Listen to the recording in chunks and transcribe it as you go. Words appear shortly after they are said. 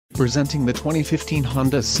Presenting the 2015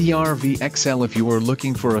 Honda CR-V XL. If you are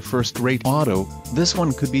looking for a first-rate auto, this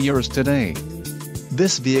one could be yours today.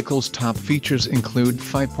 This vehicle's top features include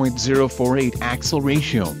 5.048 axle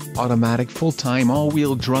ratio, automatic full-time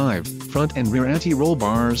all-wheel drive, front and rear anti-roll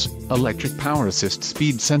bars, electric power assist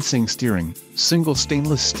speed sensing steering, single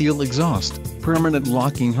stainless steel exhaust, permanent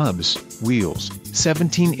locking hubs, wheels,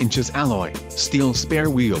 17 inches alloy, steel spare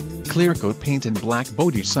wheel, clear coat paint and black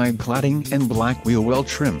body side cladding and black wheel well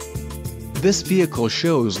trim. This vehicle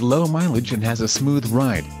shows low mileage and has a smooth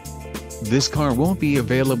ride. This car won't be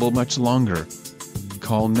available much longer.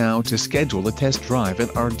 Call now to schedule a test drive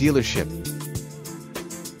at our dealership.